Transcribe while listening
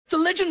The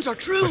legends are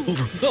true.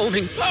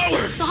 Overwhelming power!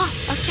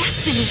 Sauce of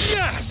destiny.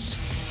 Yes!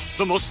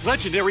 The most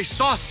legendary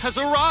sauce has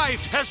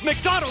arrived as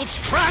McDonald's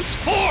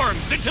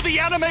transforms into the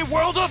anime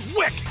world of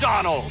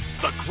WickDonald's.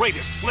 The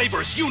greatest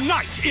flavors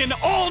unite in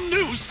all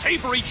new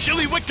savory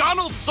chili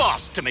McDonald's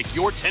sauce to make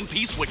your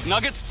 10-piece Wick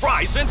Nuggets,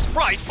 fries, and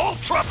Sprite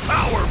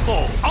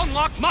ultra-powerful.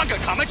 Unlock manga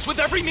comics with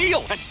every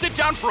meal and sit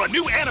down for a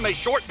new anime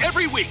short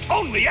every week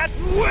only at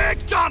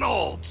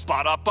WickDonald's.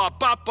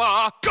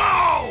 Ba-da-ba-ba-ba,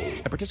 go!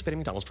 At participating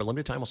McDonald's for a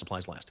limited time while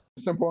supplies last.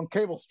 Simple on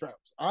cable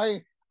straps.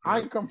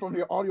 I come from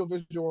the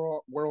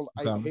audiovisual world.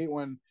 I hate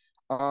when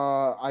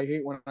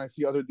I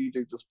see other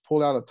DJs just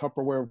pull out a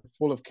Tupperware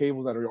full of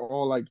cables that are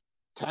all like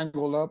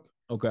tangled up.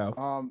 Okay.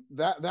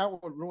 That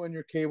would ruin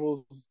your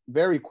cables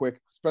very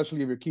quick,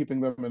 especially if you're keeping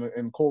them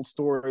in cold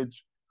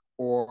storage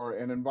or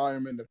an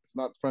environment that's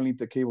not friendly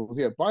to cables.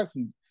 Yeah, buy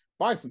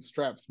some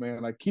straps,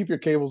 man. Like, keep your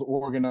cables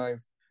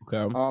organized.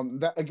 Okay.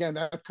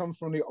 That comes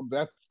from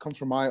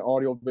my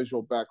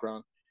audiovisual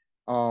background.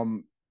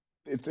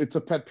 It's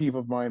a pet peeve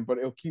of mine, but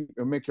it'll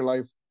make your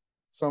life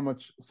so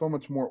much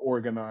more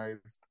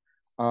organized.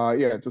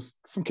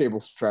 Just some cable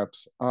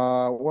straps.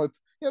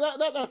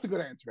 That's a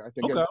good answer, I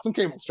think. Okay. Yeah, some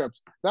cable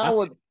straps. I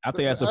think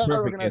that's a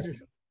perfect answer.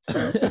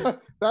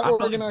 That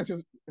will organize your.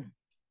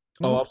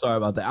 Oh, I'm sorry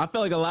about that. I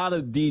feel like a lot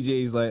of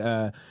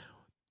DJs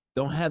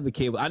don't have the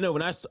cable. I know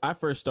when I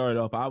first started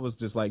off, I was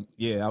just like,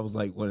 I was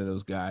like one of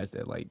those guys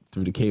that like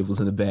threw the cables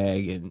in the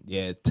bag, and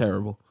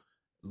terrible.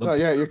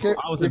 I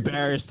was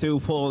embarrassed too,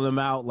 pulling them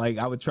out. Like,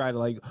 I would try to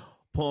like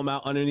pull them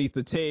out underneath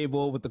the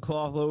table with the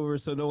cloth over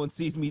so no one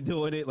sees me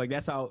doing it. Like,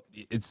 that's how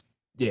it's.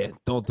 Yeah,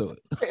 don't do it.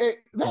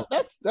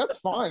 That's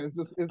fine. It's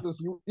just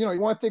you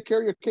want to take care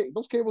of your cable.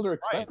 Those cables are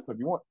expensive.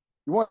 Right.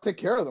 You want to take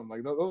care of them.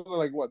 Like, those are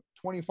like what,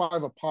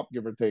 $25 a pop,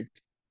 give or take.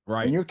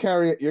 Right. And you're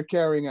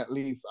carrying at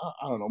least,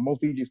 I don't know,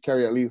 most DJs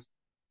carry at least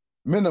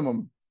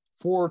minimum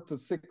 4 to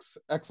 6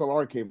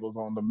 XLR cables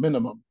on the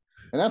minimum,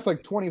 and that's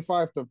like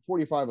 $25 to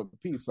 $45 a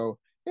piece. So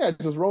yeah,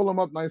 just roll them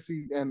up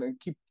nicely and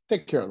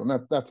take care of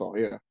them. That's all.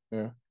 Yeah.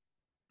 No,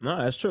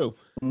 that's true.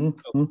 Mm-hmm.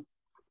 So,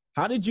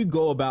 how did you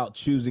go about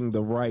choosing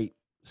the right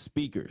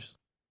speakers?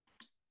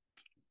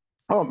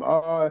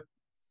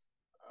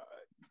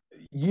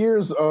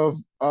 Years of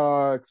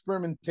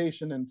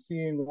experimentation and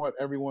seeing what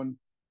everyone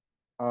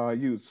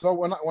used. So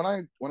when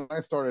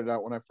I started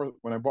out, when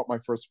I bought my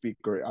first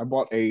speaker, I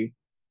bought a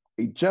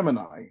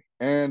Gemini,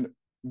 and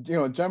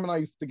Gemini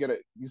used to get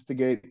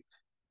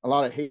a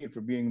lot of hate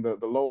for being the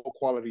low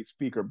quality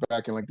speaker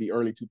back in like the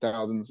early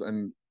 2000s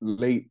and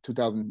late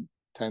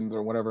 2010s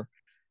or whatever.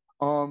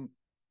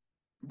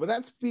 But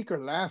that speaker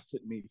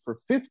lasted me for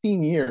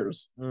 15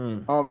 years.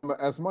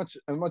 As much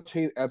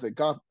hate as it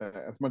got,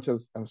 as much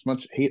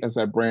hate as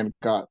that brand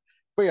got.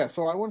 But yeah,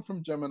 so I went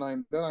from Gemini,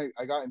 and then I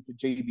got into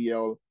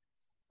JBL.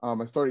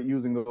 I started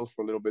using those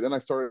for a little bit. Then I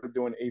started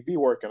doing AV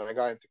work, and I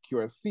got into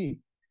QSC.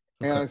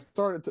 And I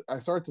started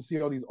to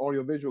see all these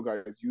audiovisual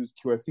guys use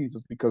QSCs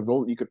just because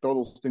you could throw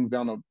those things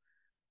down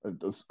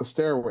a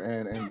stairway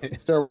and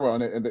stairwell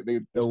on it, and they're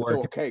still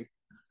okay.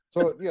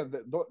 So yeah,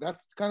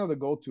 that's kind of the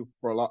go-to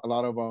for a lot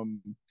of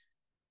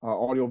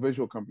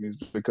audiovisual companies,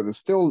 because it's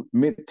still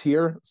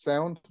mid-tier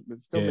sound.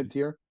 It's still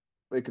mid-tier.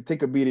 It could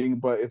take a beating,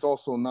 but it's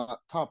also not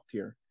top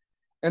tier.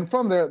 And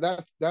from there,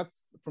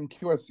 that's from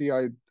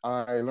QSC.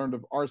 I learned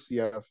of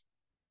RCF,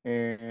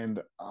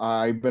 and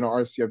I've been an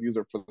RCF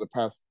user for the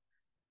past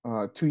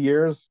 2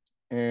 years.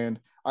 And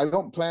I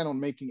don't plan on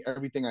making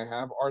everything I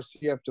have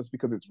RCF just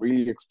because it's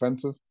really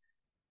expensive.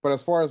 But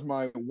as far as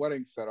my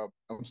wedding setup,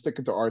 I'm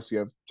sticking to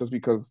RCF just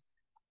because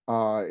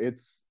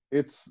it's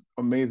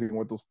amazing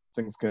what those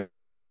things can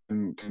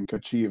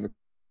achieve,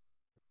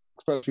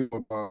 especially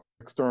with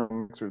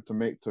external mixer to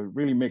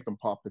really make them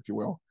pop, if you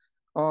will.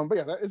 But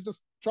yeah, that is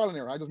just trial and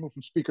error. I just moved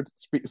from speaker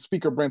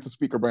brand to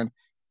speaker brand,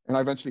 and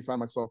I eventually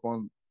found myself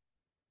on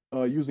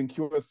using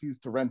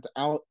QSCs to rent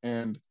out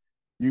and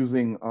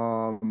using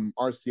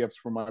RCFs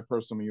for my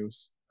personal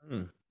use.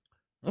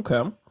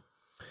 Okay.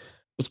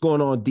 What's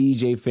going on,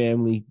 DJ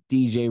family?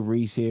 DJ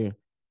Reese here.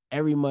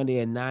 Every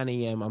Monday at 9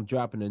 a.m., I'm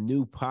dropping a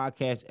new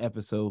podcast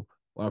episode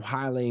where I'm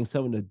highlighting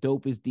some of the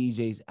dopest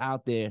DJs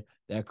out there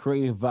that are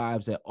creating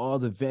vibes at all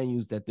the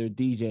venues that they're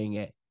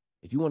DJing at.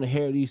 If you want to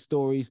hear these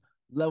stories,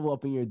 level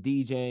up in your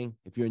DJing.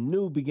 If you're a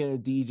new beginner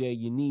DJ,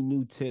 you need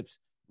new tips,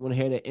 you want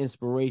to hear that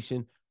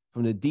inspiration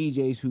from the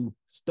DJs who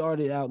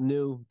started out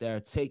new, that are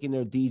taking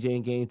their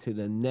DJing game to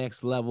the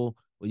next level,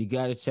 well, you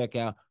got to check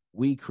out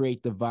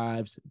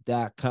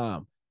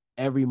WeCreateTheVibes.com.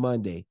 Every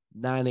Monday,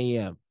 9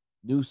 a.m.,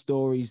 new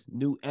stories,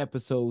 new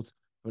episodes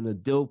from the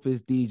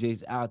dopest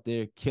DJs out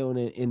there killing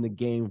it in the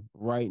game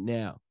right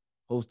now.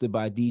 Hosted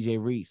by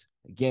DJ Reese.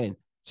 Again,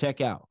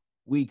 check out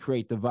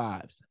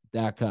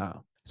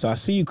WeCreateTheVibes.com. So I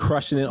see you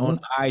crushing it on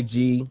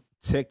IG,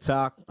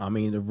 TikTok. I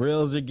mean, the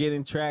reels are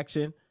getting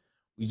traction.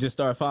 We just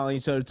started following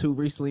each other too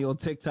recently on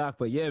TikTok.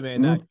 But yeah,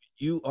 man, now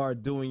you are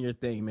doing your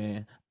thing,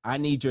 man. I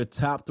need your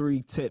top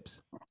 3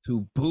 tips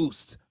to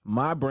boost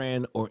my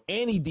brand or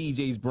any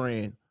DJ's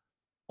brand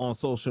on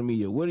social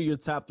media. What are your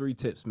top 3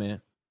 tips, man?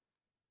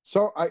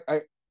 So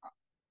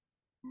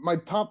my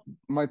top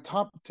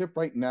tip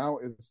right now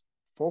is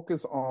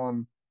focus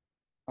on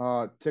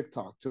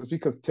TikTok, just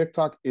because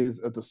TikTok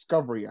is a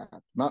discovery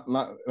app, not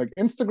like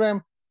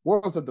Instagram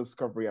was a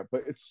discovery app,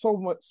 but it's so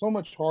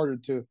much harder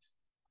to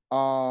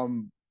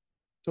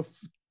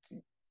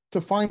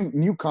find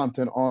new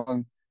content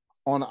on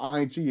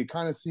IG. You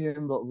kind of see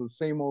in the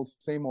same old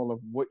of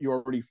what you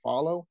already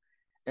follow,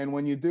 and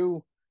when you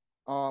do,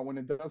 when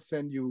it does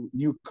send you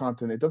new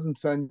content, it doesn't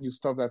send you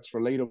stuff that's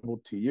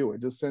relatable to you.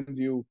 It just sends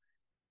you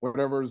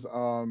whatever is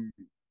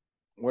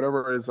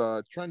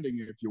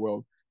trending, if you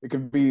will. It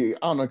could be, I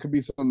don't know, it could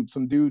be some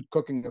dude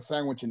cooking a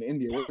sandwich in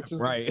India, which is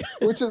right.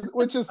 which is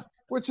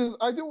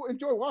I do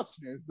enjoy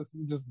watching it.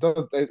 It's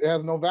it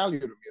has no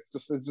value to me. It's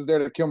just there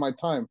to kill my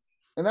time.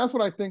 And that's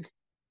what I think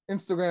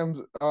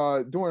Instagram's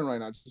doing right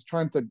now, just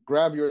trying to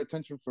grab your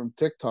attention from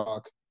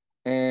TikTok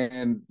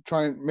and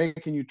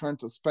making you trying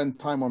to spend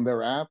time on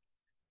their app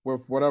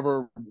with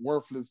whatever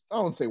worthless, I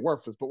won't say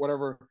worthless, but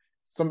whatever,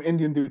 some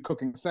Indian dude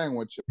cooking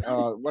sandwich,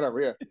 whatever,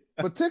 yeah.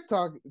 But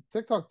TikTok's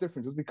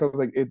different, just because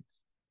like it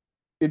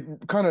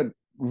kind of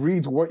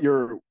reads what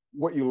you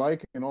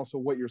like, and also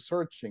what you're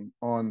searching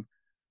on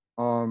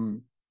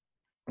the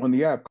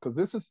app. Because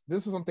this is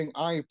something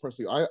I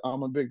personally,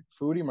 I'm a big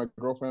foodie. My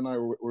girlfriend and I,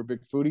 we're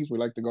big foodies. We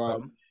like to go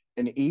out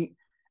and eat,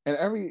 and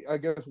I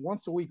guess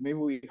once a week maybe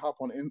we hop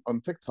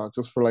on TikTok,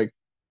 just for like,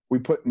 we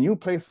put new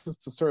places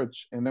to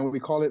search, and then we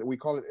call it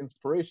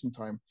inspiration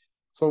time.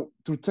 So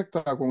through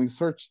TikTok, when we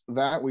search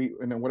that,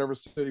 and then whatever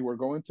city we're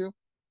going to,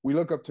 we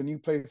look up to new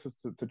places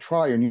to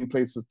try, or new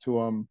places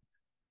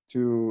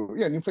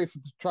new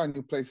places to try,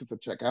 new places to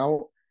check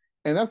out.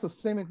 And that's the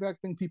same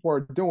exact thing people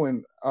are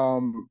doing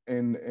on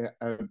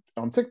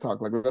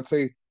TikTok. Like, let's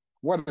say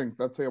weddings,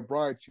 let's say a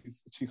bride,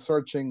 she's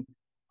searching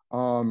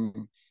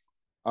bridal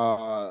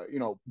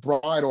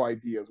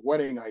ideas,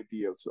 wedding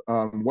ideas,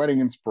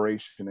 wedding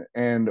inspiration.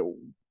 And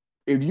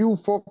if you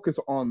focus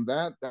on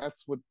that,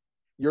 that's what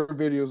your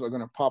videos are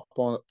going to pop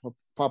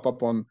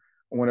up on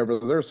whenever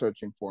they're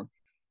searching for.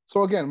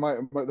 So again,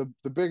 the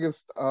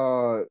biggest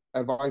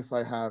advice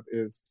I have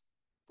is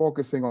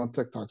focusing on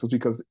TikTok, just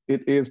because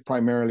it is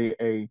primarily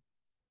a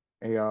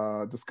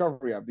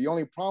discovery app. The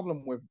only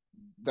problem with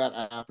that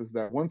app is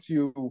that once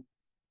you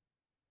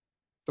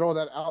throw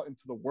that out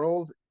into the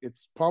world,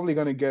 it's probably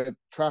going to get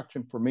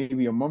traction for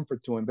maybe a month or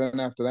two, and then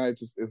after that,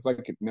 it's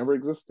like it never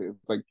existed.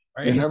 It's like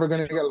you're never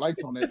going to get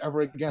likes on it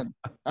ever again.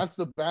 That's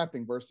the bad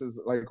thing, versus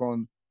like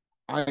on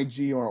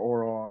IG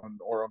or on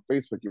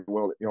Facebook, you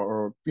will,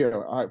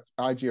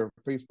 IG or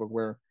Facebook,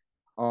 where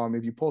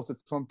if you posted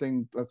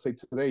something, let's say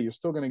today, you're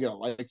still going to get a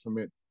like from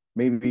it,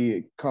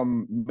 maybe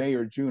come May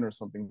or June or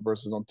something,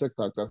 versus on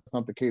TikTok, that's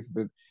not the case.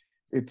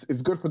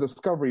 It's good for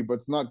discovery, but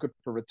it's not good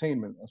for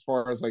retainment, as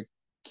far as like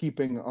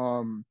keeping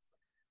an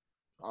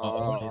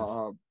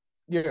audience,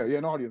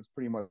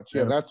 pretty much.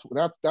 Yeah, that's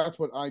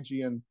what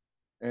IG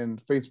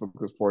and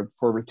Facebook is for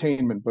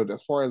retainment. But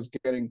as far as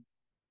getting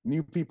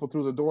new people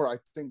through the door, I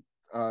think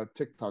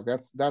TikTok,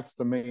 that's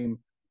the main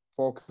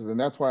focus, and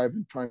that's why I've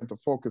been trying to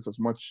focus as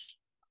much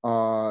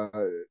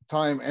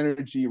time,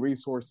 energy,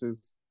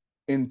 resources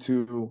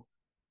into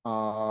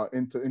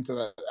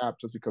that app,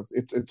 just because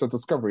it's a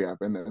discovery app,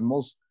 and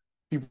most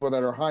people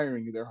that are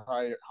hiring you, they're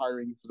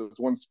hiring you for this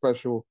one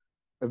special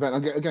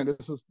event. Again,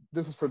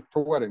 this is for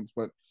weddings,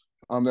 but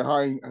they're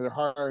hiring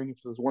you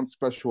for this one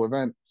special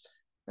event,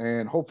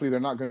 and hopefully they're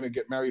not going to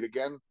get married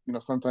again.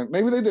 Sometime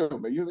maybe they do,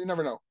 but you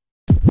never know.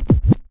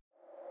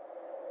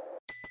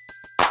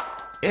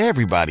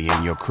 Everybody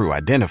in your crew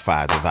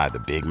identifies as either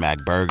Big Mac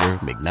Burger,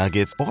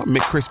 McNuggets, or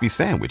McCrispy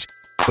Sandwich.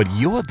 But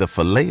you're the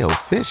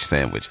Filet-O-Fish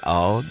Sandwich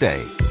all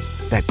day.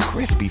 That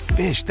crispy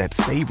fish, that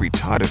savory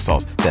tartar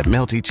sauce, that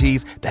melty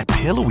cheese, that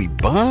pillowy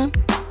bun.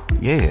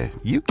 Yeah,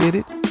 you get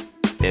it.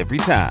 Every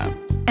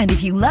time. And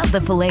if you love the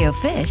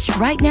Filet-O-Fish,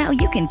 right now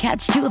you can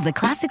catch two of the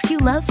classics you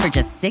love for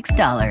just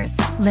 $6.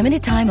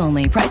 Limited time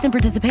only. Price and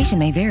participation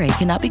may vary.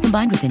 Cannot be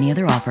combined with any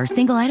other offer.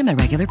 Single item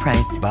at regular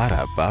price.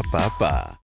 Ba-da-ba-ba-ba.